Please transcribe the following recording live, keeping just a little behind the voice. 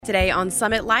Today on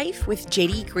Summit Life with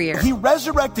J.D. Greear. He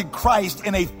resurrected Christ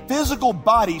in a physical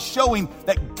body, showing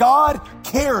that God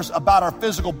cares about our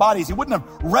physical bodies. He wouldn't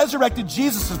have resurrected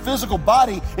Jesus' physical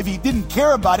body if he didn't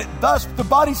care about it. Thus, the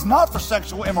body's not for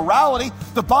sexual immorality.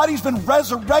 The body's been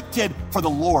resurrected for the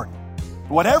Lord.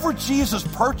 Whatever Jesus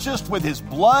purchased with his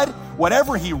blood,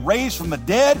 whatever he raised from the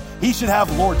dead, he should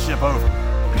have lordship over.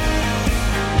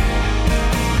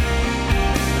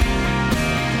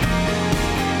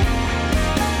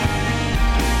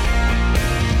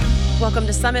 Welcome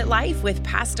to Summit Life with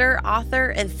pastor,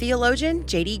 author, and theologian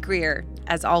J.D. Greear.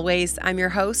 As always, I'm your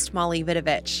host, Molly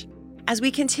Vidovich. As we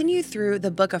continue through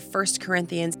the book of 1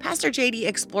 Corinthians, Pastor J.D.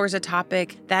 explores a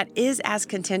topic that is as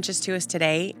contentious to us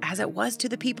today as it was to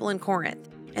the people in Corinth,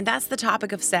 and that's the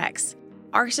topic of sex.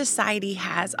 Our society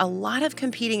has a lot of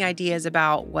competing ideas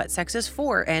about what sex is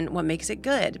for and what makes it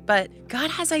good, but God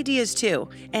has ideas too.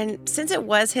 And since it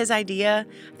was his idea,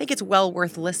 I think it's well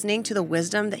worth listening to the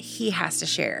wisdom that he has to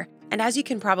share. And as you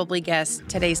can probably guess,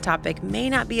 today's topic may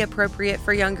not be appropriate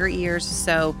for younger ears,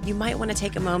 so you might want to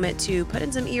take a moment to put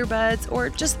in some earbuds or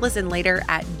just listen later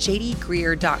at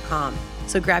jdgreear.com.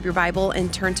 So grab your Bible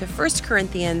and turn to 1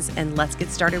 Corinthians, and let's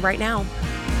get started right now.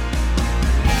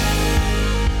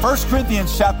 1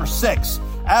 Corinthians chapter 6.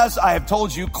 As I have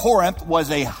told you, Corinth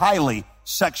was a highly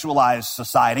sexualized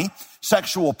society.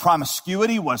 Sexual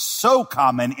promiscuity was so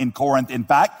common in Corinth, in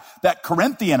fact, that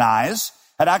Corinthianize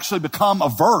had actually become a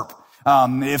verb.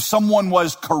 If someone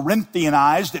was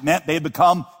Corinthianized, it meant they had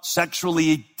become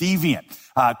sexually deviant.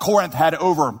 Corinth had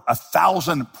over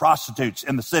 1,000 prostitutes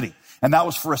in the city, and that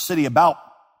was for a city about,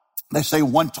 they say,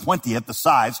 1/20th the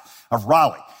size of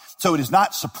Raleigh. So it is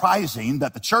not surprising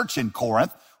that the church in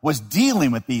Corinth was dealing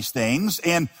with these things.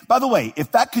 And by the way,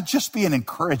 if that could just be an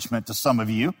encouragement to some of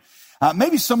you,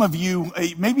 maybe some of you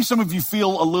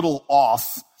feel a little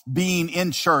off being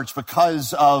in church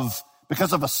because of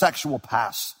a sexual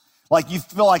past. Like you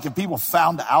feel like if people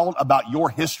found out about your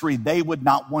history, they would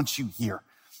not want you here.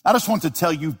 I just want to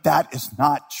tell you that is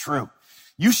not true.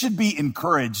 You should be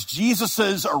encouraged.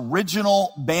 Jesus's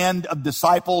original band of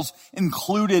disciples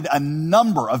included a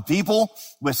number of people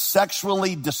with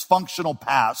sexually dysfunctional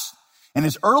pasts, and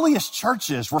his earliest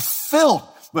churches were filled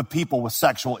with people with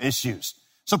sexual issues.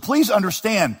 So please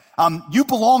understand, you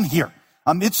belong here.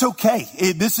 It's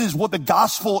okay. This is what the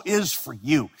gospel is for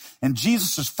you. And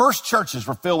Jesus' first churches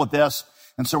were filled with this.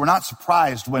 And so we're not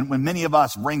surprised when many of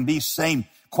us bring these same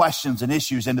questions and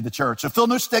issues into the church. So feel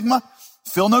no stigma,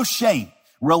 feel no shame.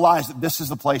 Realize that this is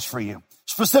the place for you.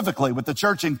 Specifically with the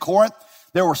church in Corinth,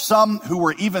 there were some who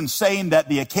were even saying that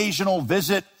the occasional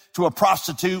visit to a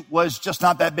prostitute was just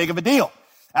not that big of a deal.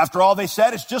 After all, they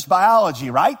said it's just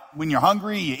biology, right? When you're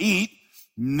hungry, you eat,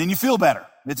 and then you feel better.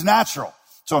 It's natural.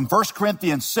 So in 1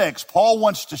 Corinthians 6, Paul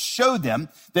wants to show them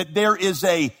that there is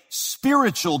a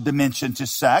spiritual dimension to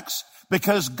sex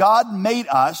because God made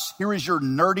us, here is your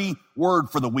nerdy word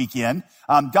for the weekend,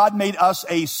 God made us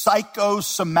a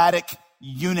psychosomatic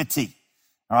unity,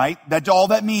 all right? All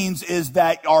that means is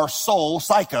that our soul,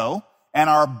 psycho, and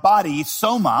our body,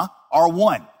 soma, are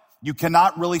one. You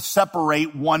cannot really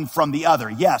separate one from the other.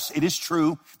 Yes, it is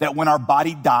true that when our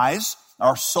body dies,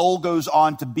 our soul goes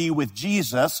on to be with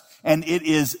Jesus, and it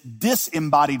is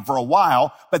disembodied for a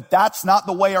while, but that's not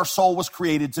the way our soul was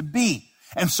created to be.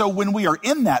 And so when we are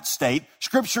in that state,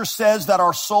 Scripture says that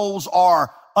our souls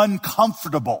are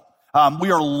uncomfortable.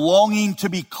 We are longing to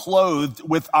be clothed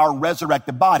with our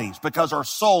resurrected bodies because our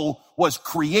soul was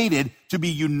created to be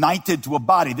united to a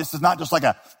body. This is not just like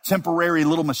a temporary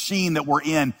little machine that we're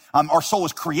in. Our soul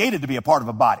was created to be a part of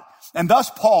a body. And thus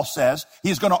Paul says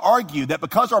he's going to argue that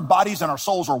because our bodies and our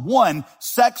souls are one,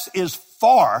 sex is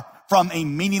far from a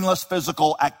meaningless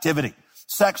physical activity.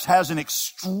 Sex has an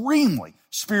extremely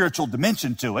spiritual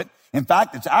dimension to it. In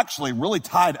fact, it's actually really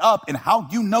tied up in how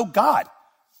you know God.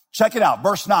 Check it out.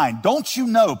 Verse 9. Don't you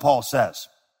know, Paul says,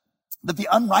 that the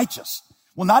unrighteous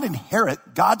will not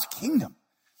inherit God's kingdom?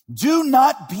 Do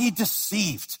not be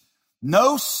deceived.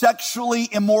 No sexually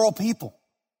immoral people,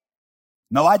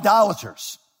 no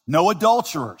idolaters, no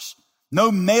adulterers,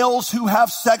 no males who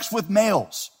have sex with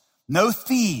males, no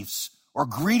thieves or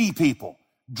greedy people,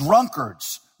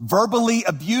 drunkards, verbally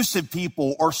abusive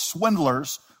people, or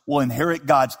swindlers will inherit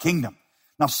God's kingdom.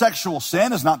 Now, sexual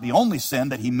sin is not the only sin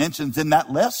that he mentions in that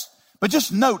list, but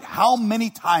just note how many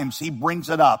times he brings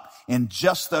it up in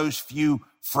just those few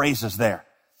phrases there.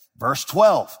 Verse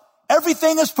 12,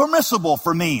 everything is permissible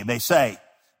for me, they say,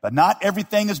 but not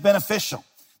everything is beneficial.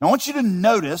 Now, I want you to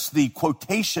notice the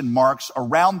quotation marks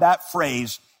around that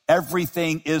phrase,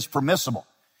 everything is permissible.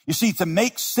 You see, to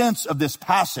make sense of this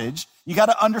passage, you got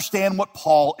to understand what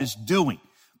Paul is doing.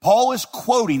 Paul is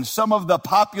quoting some of the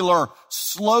popular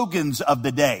slogans of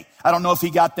the day. I don't know if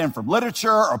he got them from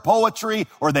literature or poetry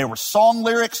or they were song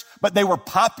lyrics, but they were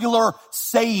popular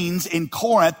sayings in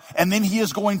Corinth, and then he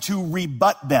is going to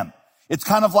rebut them. It's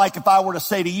kind of like if I were to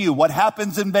say to you, what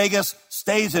happens in Vegas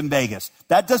stays in Vegas.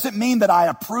 That doesn't mean that I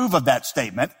approve of that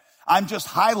statement. I'm just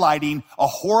highlighting a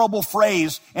horrible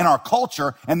phrase in our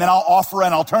culture, and then I'll offer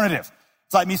an alternative.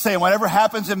 It's like me saying whatever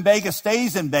happens in Vegas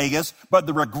stays in Vegas, but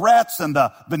the regrets and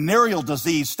the venereal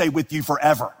disease stay with you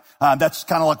forever. That's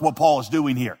kind of like what Paul is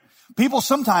doing here. People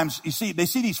sometimes, they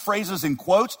see these phrases in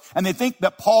quotes, and they think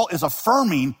that Paul is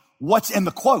affirming what's in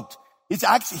the quote. He's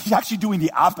actually doing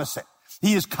the opposite.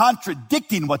 He is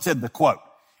contradicting what's in the quote.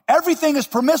 Everything is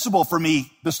permissible for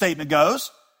me, the statement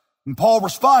goes. And Paul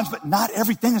responds, but not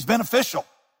everything is beneficial.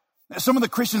 Some of the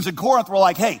Christians in Corinth were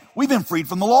like, hey, we've been freed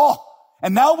from the law,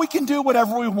 and now we can do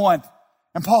whatever we want.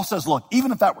 And Paul says, look,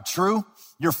 even if that were true,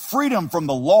 your freedom from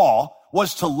the law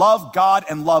was to love God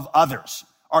and love others.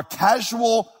 Are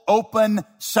casual, open,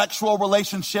 sexual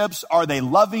relationships, are they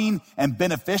loving and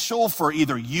beneficial for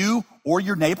either you or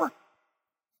your neighbor?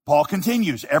 Paul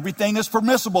continues, everything is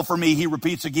permissible for me, he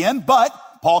repeats again, but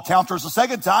Paul counters a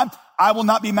second time, I will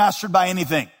not be mastered by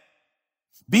anything.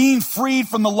 Being freed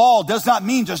from the law does not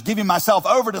mean just giving myself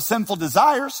over to sinful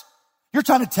desires. You're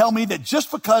trying to tell me that just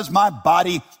because my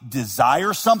body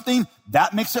desires something,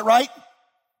 that makes it right?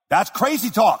 That's crazy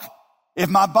talk. If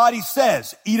my body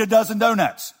says, eat a dozen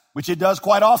donuts, which it does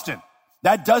quite often,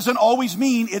 that doesn't always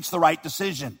mean it's the right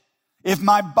decision. If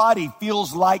my body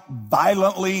feels like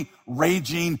violently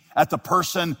raging at the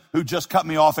person who just cut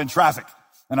me off in traffic,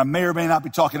 and I may or may not be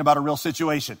talking about a real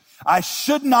situation, I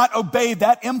should not obey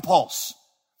that impulse.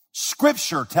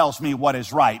 Scripture tells me what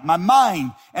is right. My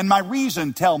mind and my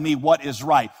reason tell me what is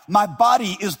right. My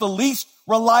body is the least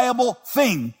reliable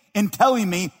thing in telling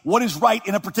me what is right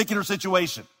in a particular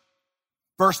situation.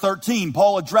 Verse 13,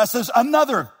 Paul addresses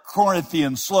another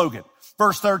Corinthian slogan.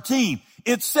 Verse 13,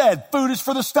 it said, food is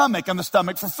for the stomach and the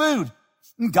stomach for food.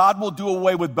 And God will do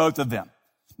away with both of them.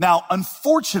 Now,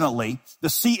 unfortunately, the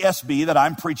CSB that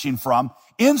I'm preaching from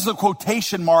ends the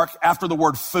quotation mark after the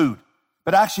word food.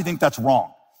 But I actually think that's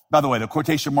wrong. By the way, the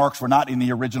quotation marks were not in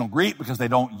the original Greek because they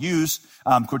don't use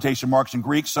quotation marks in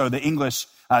Greek, so the English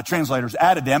translators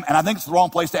added them, and I think it's the wrong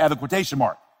place to add the quotation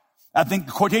mark. I think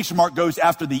the quotation mark goes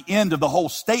after the end of the whole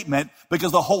statement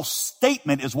because the whole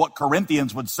statement is what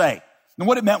Corinthians would say. And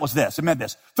what it meant was this. It meant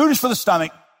this. Food is for the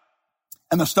stomach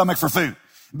and the stomach for food.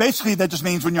 Basically, that just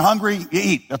means when you're hungry, you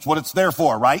eat. That's what it's there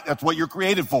for, right? That's what you're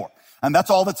created for. And that's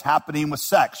all that's happening with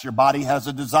sex. Your body has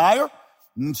a desire,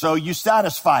 and so you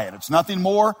satisfy it. It's nothing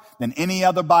more than any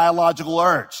other biological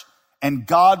urge. And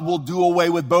God will do away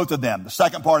with both of them. The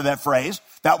second part of that phrase,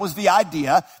 that was the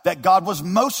idea that God was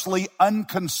mostly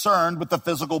unconcerned with the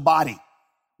physical body.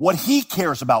 What he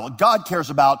cares about, what God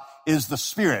cares about, is the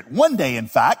spirit. One day, in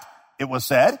fact, it was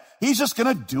said, he's just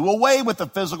going to do away with the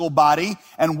physical body,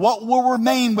 and what will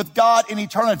remain with God in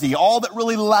eternity, all that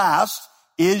really lasts,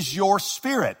 is your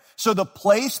spirit. So the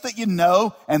place that you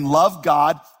know and love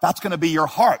God, that's going to be your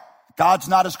heart. God's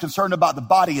not as concerned about the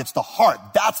body, it's the heart.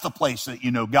 That's the place that you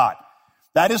know God.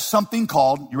 That is something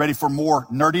called, you ready for more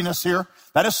nerdiness here?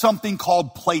 That is something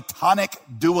called Platonic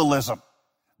dualism.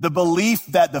 The belief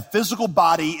that the physical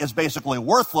body is basically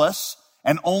worthless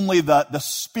and only the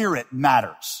spirit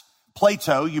matters.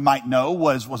 Plato, you might know,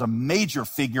 was a major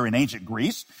figure in ancient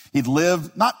Greece. He'd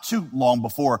lived not too long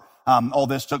before all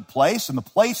this took place. And the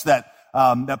place that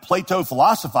Plato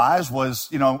philosophized was,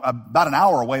 about an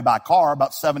hour away by car,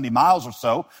 about 70 miles or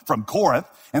so from Corinth.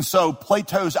 And so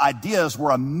Plato's ideas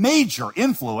were a major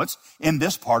influence in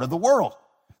this part of the world.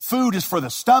 Food is for the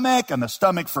stomach and the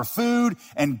stomach for food,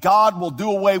 and God will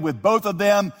do away with both of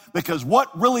them because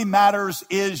what really matters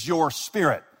is your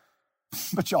spirit.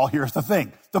 But y'all, here's the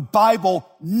thing. The Bible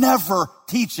never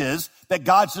teaches that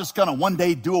God's just going to one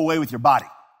day do away with your body.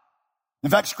 In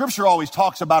fact, Scripture always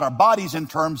talks about our bodies in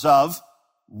terms of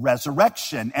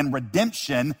resurrection and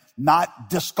redemption, not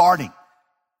discarding.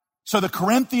 So the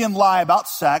Corinthian lie about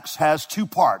sex has two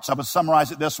parts. I would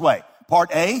summarize it this way.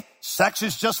 Part A, sex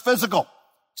is just physical.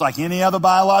 It's like any other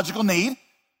biological need.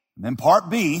 And then part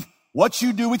B, what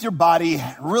you do with your body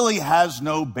really has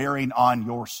no bearing on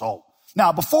your soul.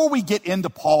 Now, before we get into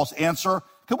Paul's answer,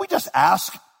 could we just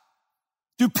ask,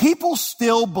 do people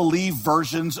still believe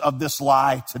versions of this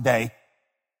lie today?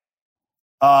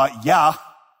 Yeah.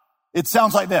 It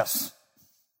sounds like this.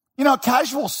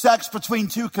 Casual sex between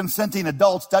two consenting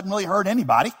adults doesn't really hurt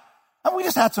anybody. And we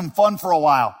just had some fun for a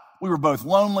while. We were both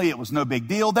lonely. It was no big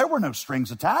deal. There were no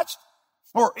strings attached.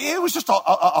 Or it was just a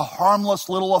harmless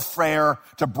little affair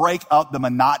to break up the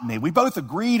monotony. We both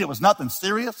agreed it was nothing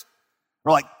serious.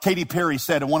 Or like Katy Perry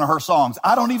said in one of her songs,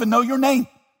 I don't even know your name.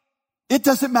 It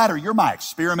doesn't matter. You're my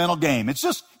experimental game. It's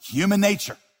just human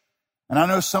nature. And I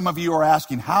know some of you are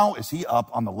asking, how is he up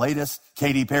on the latest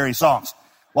Katy Perry songs?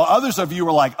 Well, others of you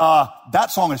are like,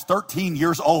 that song is 13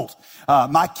 years old.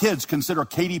 My kids consider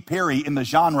Katy Perry in the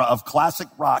genre of classic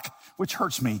rock, which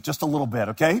hurts me just a little bit,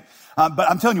 okay? But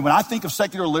I'm telling you, when I think of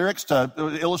secular lyrics to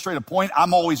illustrate a point,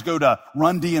 I'm always go to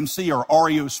Run DMC or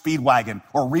REO Speedwagon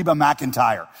or Reba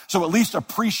McEntire. So at least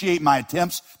appreciate my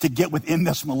attempts to get within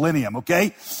this millennium,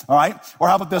 okay? All right? Or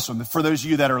how about this one? For those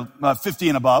of you that are 50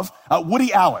 and above,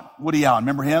 Woody Allen.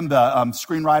 Remember him, the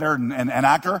screenwriter and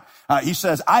actor? He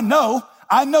says, I know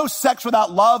sex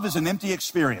without love is an empty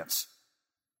experience.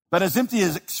 But as empty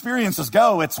as experiences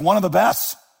go, it's one of the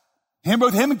best.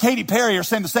 Both him and Katy Perry are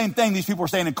saying the same thing these people are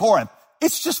saying in Corinth.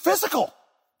 It's just physical.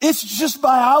 It's just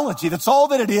biology. That's all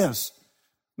that it is.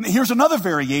 Here's another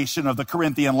variation of the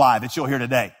Corinthian lie that you'll hear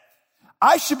today.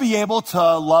 I should be able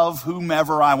to love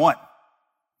whomever I want.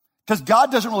 Because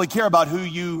God doesn't really care about who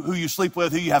you sleep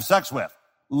with, who you have sex with.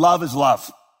 Love is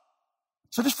love.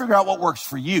 So just figure out what works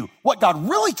for you. What God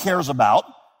really cares about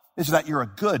is that you're a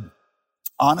good,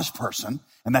 honest person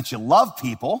and that you love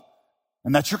people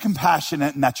and that you're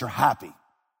compassionate and that you're happy.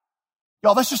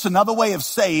 Y'all, that's just another way of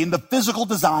saying the physical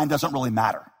design doesn't really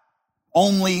matter.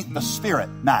 Only the spirit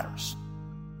matters.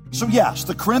 So yes,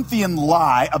 the Corinthian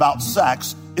lie about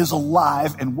sex is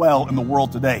alive and well in the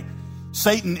world today.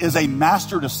 Satan is a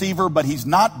master deceiver, but he's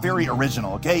not very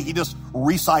original, okay? He just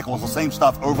recycles the same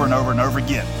stuff over and over and over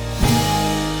again.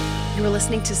 You are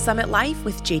listening to Summit Life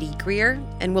with JD Greear,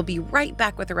 and we'll be right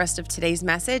back with the rest of today's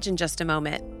message in just a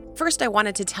moment. First, I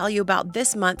wanted to tell you about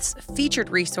this month's featured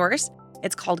resource.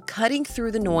 It's called Cutting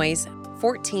Through the Noise,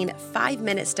 14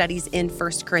 5-minute studies in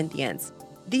 1 Corinthians.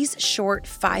 These short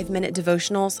 5-minute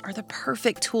devotionals are the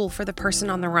perfect tool for the person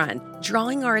on the run,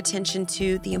 drawing our attention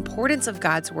to the importance of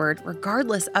God's Word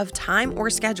regardless of time or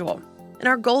schedule. And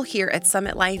our goal here at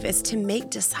Summit Life is to make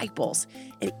disciples,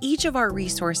 and each of our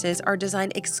resources are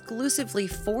designed exclusively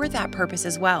for that purpose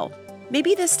as well.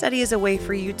 Maybe this study is a way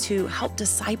for you to help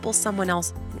disciple someone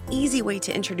else, an easy way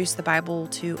to introduce the Bible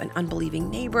to an unbelieving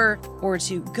neighbor, or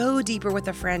to go deeper with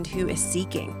a friend who is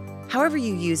seeking. However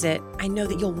you use it, I know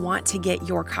that you'll want to get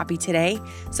your copy today,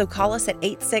 so call us at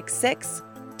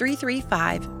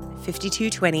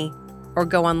 866-335-5220 or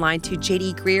go online to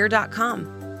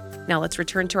jdgreear.com. Now let's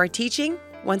return to our teaching.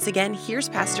 Once again, here's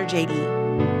Pastor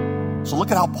JD. So look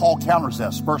at how Paul counters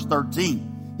this, verse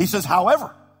 13. He says,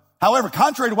 However,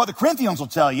 contrary to what the Corinthians will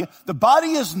tell you, the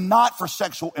body is not for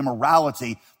sexual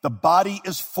immorality. The body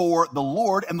is for the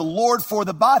Lord, and the Lord for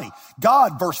the body.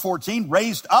 God, verse 14,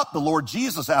 raised up the Lord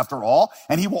Jesus after all,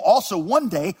 and he will also one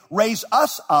day raise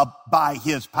us up by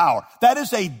his power. That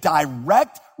is a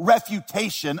direct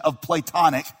refutation of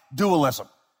Platonic dualism.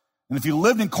 And if you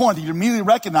lived in Corinth, you'd immediately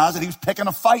recognize that he was picking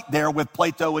a fight there with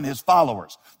Plato and his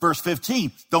followers. Verse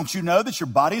 15, don't you know that your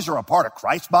bodies are a part of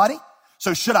Christ's body?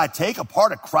 So should I take a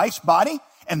part of Christ's body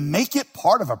and make it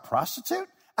part of a prostitute?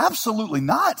 Absolutely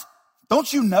not.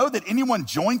 Don't you know that anyone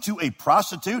joined to a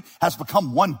prostitute has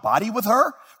become one body with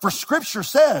her? For scripture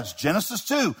says, Genesis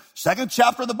 2, second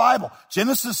chapter of the Bible,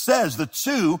 Genesis says the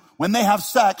two, when they have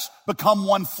sex, become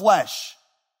one flesh.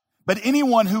 But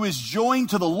anyone who is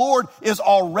joined to the Lord is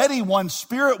already one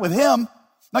spirit with him.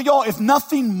 Now, y'all, if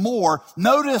nothing more,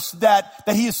 notice that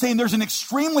he is saying there's an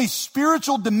extremely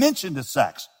spiritual dimension to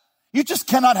sex. You just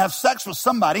cannot have sex with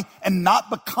somebody and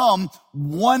not become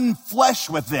one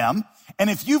flesh with them. And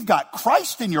if you've got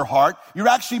Christ in your heart, you're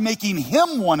actually making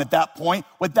him one at that point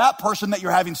with that person that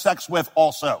you're having sex with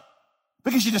also.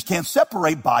 Because you just can't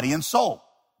separate body and soul.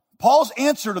 Paul's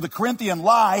answer to the Corinthian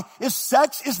lie is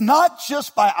sex is not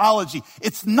just biology.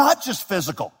 It's not just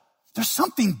physical. There's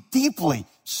something deeply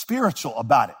spiritual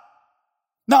about it.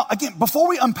 Now, again, before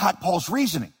we unpack Paul's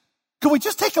reasoning, can we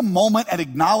just take a moment and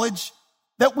acknowledge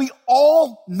that we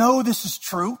all know this is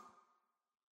true?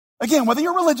 Again, whether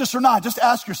you're religious or not, just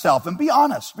ask yourself and be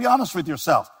honest with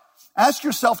yourself. Ask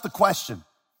yourself the question,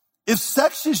 if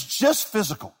sex is just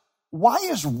physical, why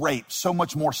is rape so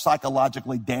much more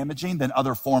psychologically damaging than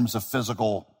other forms of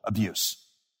physical abuse?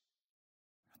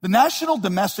 The National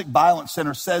Domestic Violence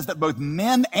Center says that both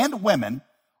men and women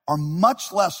are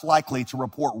much less likely to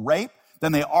report rape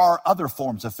than they are other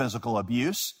forms of physical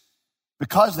abuse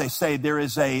because they say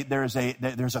there's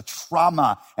a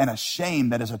trauma and a shame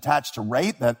that is attached to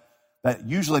rape that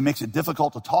usually makes it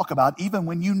difficult to talk about even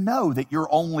when you know that you're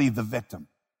only the victim.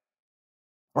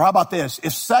 Or how about this?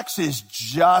 If sex is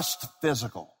just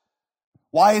physical,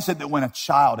 Why is it that when a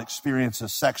child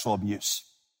experiences sexual abuse,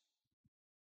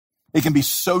 it can be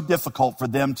so difficult for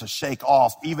them to shake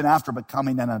off even after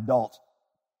becoming an adult?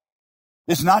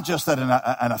 It's not just that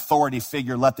an authority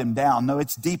figure let them down. No,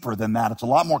 it's deeper than that. It's a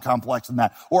lot more complex than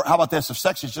that. Or how about this? If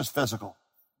sex is just physical,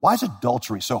 why is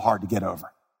adultery so hard to get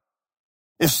over?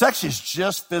 If sex is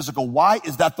just physical, why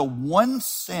is that the one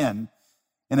sin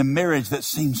in a marriage that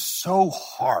seems so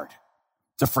hard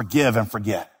to forgive and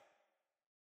forget?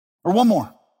 Or one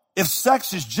more. If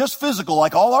sex is just physical,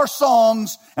 like all our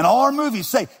songs and all our movies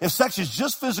say, if sex is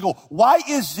just physical, why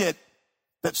is it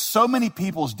that so many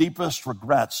people's deepest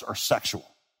regrets are sexual?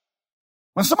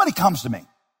 When somebody comes to me,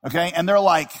 okay, and they're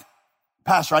like,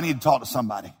 Pastor, I need to talk to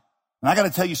somebody. And I got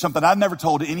to tell you something I've never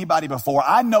told to anybody before.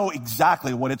 I know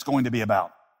exactly what it's going to be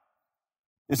about.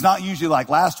 It's not usually like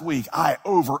last week, I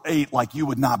overate like you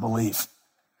would not believe.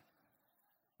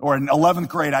 Or in 11th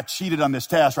grade, I cheated on this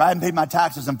test, or I hadn't paid my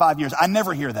taxes in 5 years. I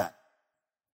never hear that.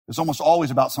 It's almost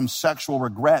always about some sexual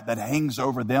regret that hangs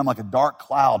over them like a dark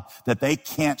cloud that they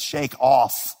can't shake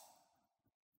off.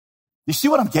 You see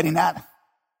what I'm getting at?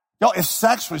 Y'all, if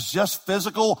sex was just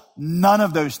physical, none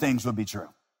of those things would be true.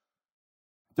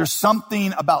 There's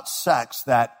something about sex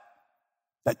that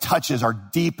touches our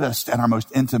deepest and our most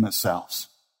intimate selves.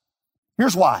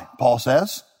 Here's why, Paul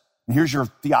says, and here's your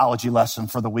theology lesson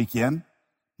for the weekend.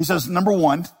 He says, number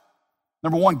one,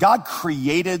 God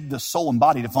created the soul and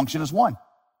body to function as one.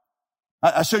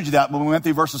 I showed you that when we went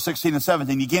through verses 16 and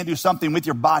 17. You can't do something with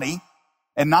your body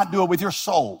and not do it with your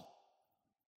soul.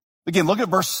 Again, look at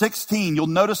verse 16. You'll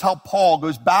notice how Paul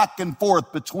goes back and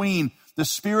forth between the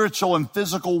spiritual and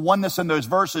physical oneness in those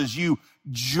verses. You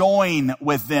join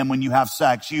with them when you have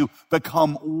sex. You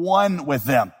become one with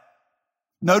them.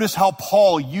 Notice how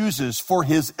Paul uses for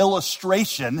his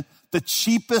illustration the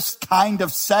cheapest kind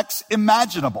of sex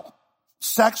imaginable.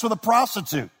 Sex with a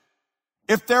prostitute.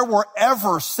 If there were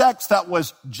ever sex that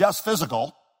was just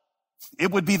physical,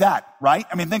 it would be that, right?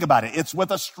 I mean, think about it. It's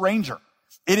with a stranger.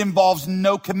 It involves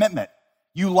no commitment.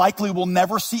 You likely will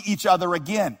never see each other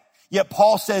again. Yet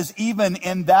Paul says even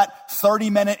in that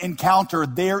 30-minute encounter,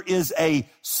 there is a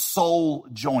soul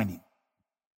joining.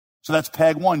 So that's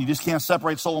peg one. You just can't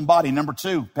separate soul and body. Number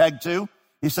two, peg two,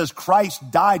 he says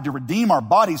Christ died to redeem our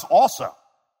bodies also.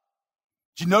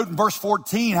 Did you note in verse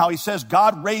 14 how he says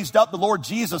God raised up the Lord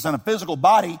Jesus in a physical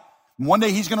body, and one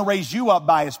day he's going to raise you up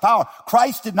by his power.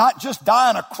 Christ did not just die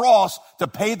on a cross to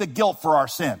pay the guilt for our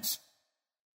sins.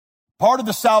 Part of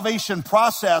the salvation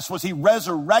process was he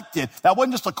resurrected. That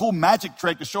wasn't just a cool magic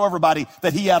trick to show everybody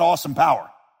that he had awesome power.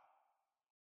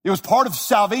 It was part of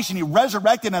salvation. He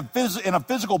resurrected in a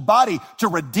physical body to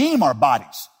redeem our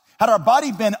bodies. Had our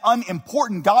body been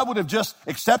unimportant, God would have just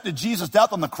accepted Jesus'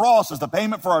 death on the cross as the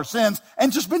payment for our sins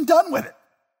and just been done with it.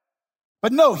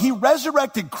 But no, he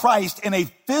resurrected Christ in a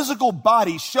physical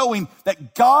body, showing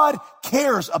that God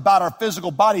cares about our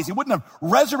physical bodies. He wouldn't have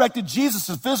resurrected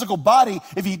Jesus' physical body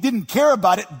if he didn't care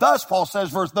about it. Thus, Paul says,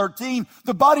 verse 13,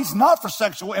 the body's not for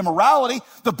sexual immorality.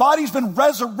 The body's been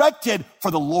resurrected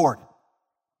for the Lord.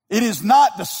 It is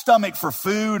not the stomach for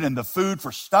food and the food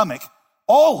for stomach.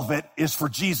 All of it is for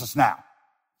Jesus now.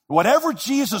 Whatever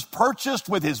Jesus purchased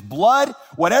with his blood,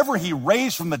 whatever he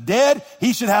raised from the dead,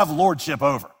 he should have lordship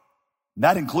over. And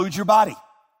that includes your body.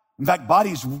 In fact,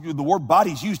 the word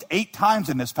body is used 8 times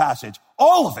in this passage.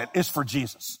 All of it is for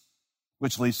Jesus,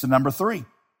 which leads to number 3.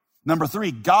 Number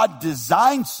 3, God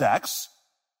designed sex,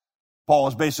 Paul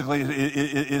is basically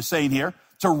is saying here,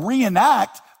 to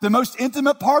reenact the most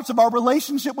intimate parts of our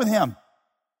relationship with him.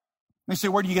 Let me see,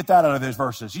 where do you get that out of those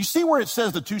verses? You see where it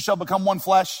says the two shall become one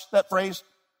flesh, that phrase?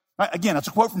 Right? Again, that's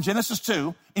a quote from Genesis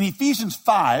 2. In Ephesians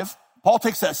 5, Paul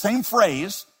takes that same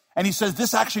phrase and he says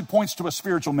this actually points to a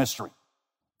spiritual mystery.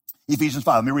 Ephesians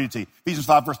 5, let me read it to you. Ephesians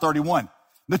 5, verse 31.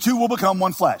 The two will become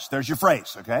one flesh. There's your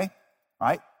phrase, okay? All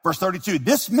right? Verse 32.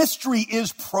 This mystery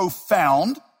is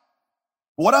profound.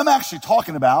 What I'm actually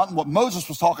talking about, and what Moses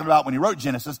was talking about when he wrote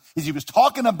Genesis, is he was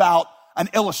talking about an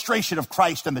illustration of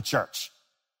Christ and the church.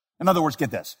 In other words,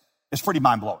 get this. It's pretty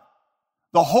mind-blowing.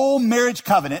 The whole marriage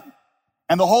covenant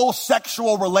and the whole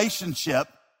sexual relationship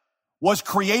was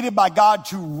created by God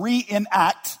to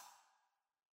reenact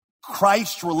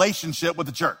Christ's relationship with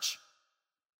the church.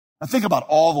 Now think about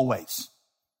all the ways.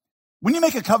 When you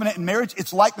make a covenant in marriage,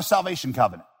 it's like the salvation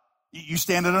covenant. You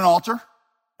stand at an altar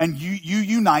and you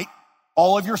unite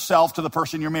all of yourself to the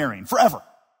person you're marrying forever.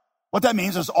 What that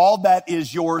means is all that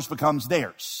is yours becomes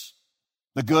theirs.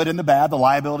 The good and the bad, the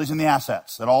liabilities and the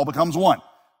assets. It all becomes one.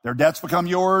 Their debts become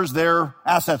yours, their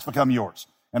assets become yours.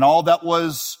 And all that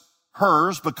was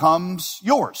hers becomes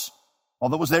yours. All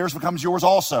that was theirs becomes yours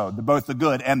also, both the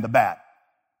good and the bad.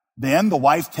 Then the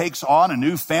wife takes on a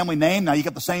new family name. Now you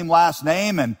got the same last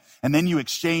name, and then you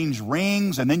exchange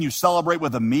rings, and then you celebrate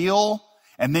with a meal,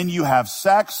 and then you have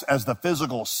sex as the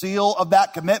physical seal of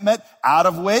that commitment, out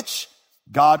of which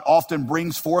God often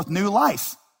brings forth new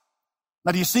life.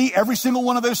 Now, do you see? Every single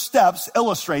one of those steps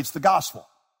illustrates the gospel.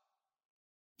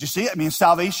 Do you see it? I mean,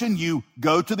 salvation, you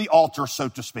go to the altar, so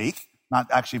to speak,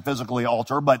 not actually physically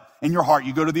altar, but in your heart,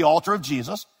 you go to the altar of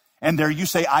Jesus, and there you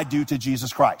say, I do to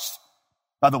Jesus Christ.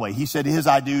 By the way, he said his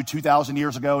I do 2,000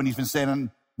 years ago, and he's been standing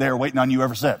there waiting on you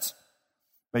ever since.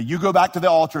 But you go back to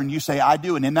the altar and you say, I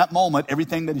do, and in that moment,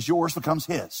 everything that is yours becomes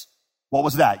his. What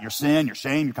was that? Your sin, your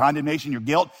shame, your condemnation, your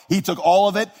guilt. He took all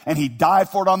of it and he died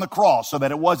for it on the cross so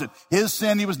that it wasn't his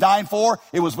sin he was dying for.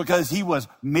 It was because he was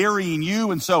marrying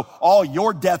you. And so all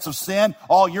your debts of sin,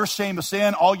 all your shame of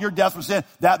sin, all your death of sin,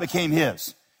 that became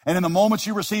his. And in the moment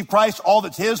you receive Christ, all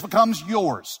that's his becomes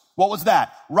yours. What was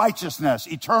that? Righteousness,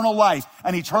 eternal life,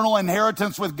 an eternal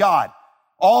inheritance with God.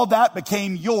 All that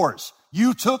became yours.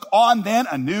 You took on then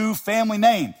a new family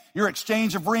name. Your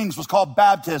exchange of rings was called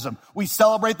baptism. We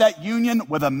celebrate that union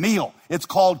with a meal. It's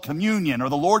called communion or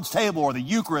the Lord's table or the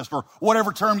Eucharist or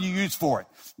whatever term you use for it.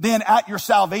 Then at your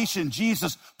salvation,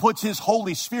 Jesus puts his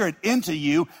Holy Spirit into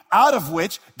you, out of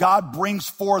which God brings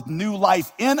forth new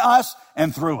life in us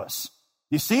and through us.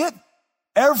 You see it?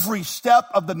 Every step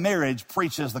of the marriage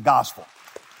preaches the gospel.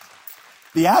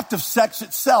 The act of sex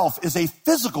itself is a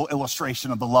physical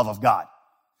illustration of the love of God.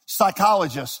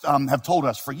 Psychologists have told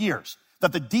us for years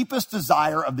that the deepest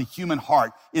desire of the human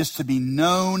heart is to be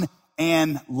known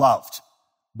and loved.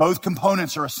 Both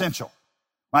components are essential,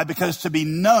 right? Because to be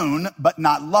known but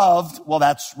not loved, well,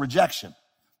 that's rejection.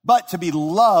 But to be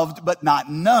loved but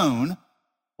not known,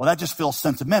 well, that just feels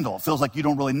sentimental. It feels like you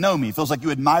don't really know me. It feels like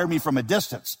you admire me from a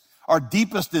distance. Our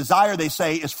deepest desire, they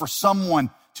say, is for someone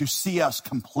to see us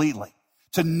completely,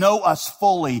 to know us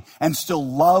fully and still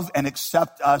love and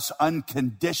accept us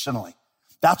unconditionally.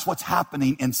 That's what's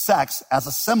happening in sex as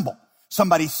a symbol.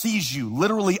 Somebody sees you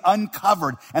literally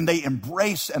uncovered and they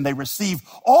embrace and they receive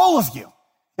all of you.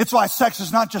 It's why sex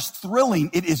is not just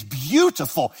thrilling, it is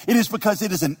beautiful. It is because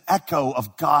it is an echo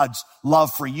of God's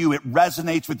love for you. It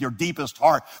resonates with your deepest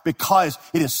heart because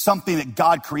it is something that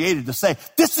God created to say,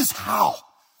 this is how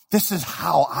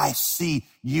I see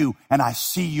you, and I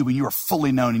see you, and you are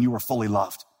fully known and you are fully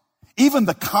loved. Even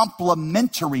the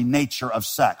complementary nature of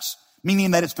sex,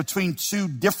 meaning that it's between two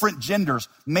different genders,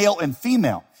 male and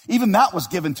female, even that was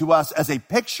given to us as a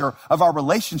picture of our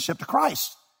relationship to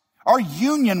Christ. Our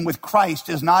union with Christ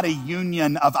is not a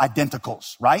union of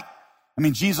identicals, right? I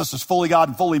mean, Jesus is fully God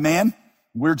and fully man.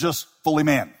 We're just fully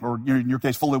man, or in your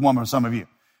case, fully woman, some of you.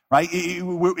 Right?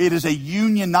 It is a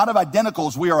union, not of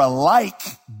identicals. We are alike,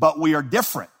 but we are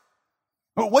different.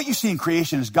 But what you see in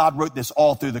creation is God wrote this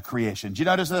all through the creation. Do you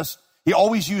notice this? He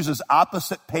always uses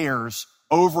opposite pairs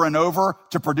over and over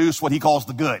to produce what he calls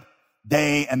the good.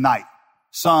 Day and night,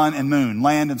 sun and moon,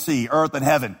 land and sea, earth and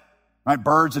heaven, right?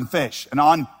 Birds and fish. And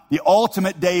on the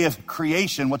ultimate day of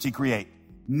creation, what's he create?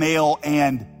 Male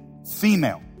and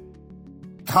female.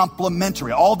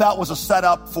 Complementary. All that was a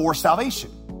setup for salvation.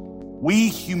 We,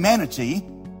 humanity,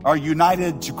 are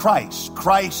united to Christ.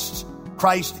 Christ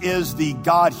is the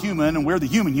God human, and we're the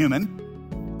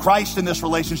human. Christ in this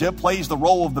relationship plays the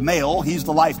role of the male. He's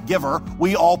the life giver.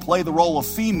 We all play the role of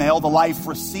female, the life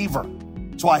receiver.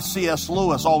 That's why C.S.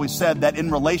 Lewis always said that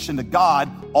in relation to God,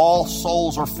 all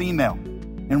souls are female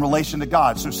in relation to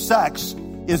God. So sex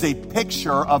is a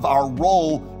picture of our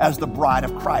role as the bride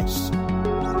of Christ.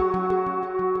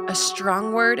 A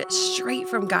strong word straight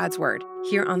from God's word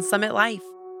here on Summit Life.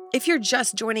 If you're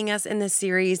just joining us in this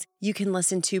series, you can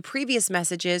listen to previous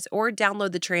messages or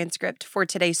download the transcript for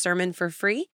today's sermon for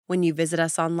free when you visit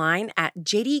us online at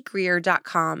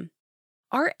jdgreear.com.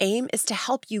 Our aim is to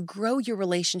help you grow your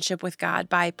relationship with God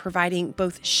by providing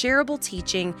both shareable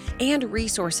teaching and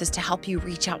resources to help you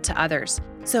reach out to others.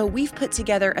 So we've put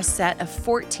together a set of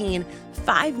 14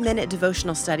 5-minute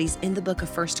devotional studies in the book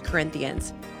of 1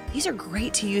 Corinthians. These are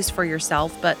great to use for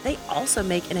yourself, but they also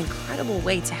make an incredible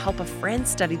way to help a friend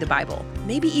study the Bible,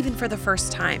 maybe even for the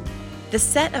first time. The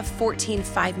set of 14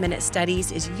 5-minute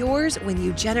studies is yours when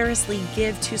you generously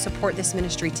give to support this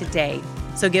ministry today.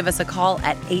 So give us a call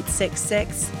at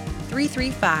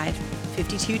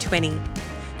 866-335-5220.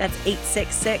 That's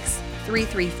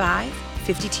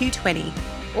 866-335-5220.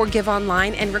 Or give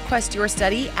online and request your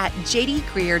study at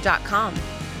jdgreear.com.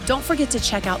 Don't forget to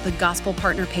check out the Gospel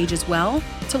Partner page as well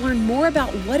to learn more about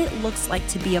what it looks like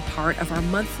to be a part of our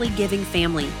monthly giving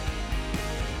family.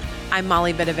 I'm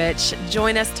Molly Vidovich.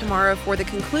 Join us tomorrow for the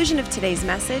conclusion of today's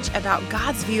message about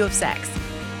God's view of sex.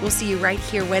 We'll see you right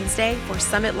here Wednesday for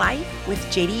Summit Life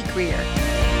with J.D. Greear.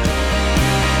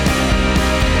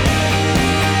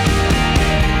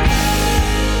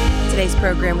 Today's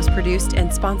program was produced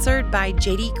and sponsored by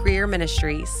JD Greear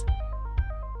Ministries.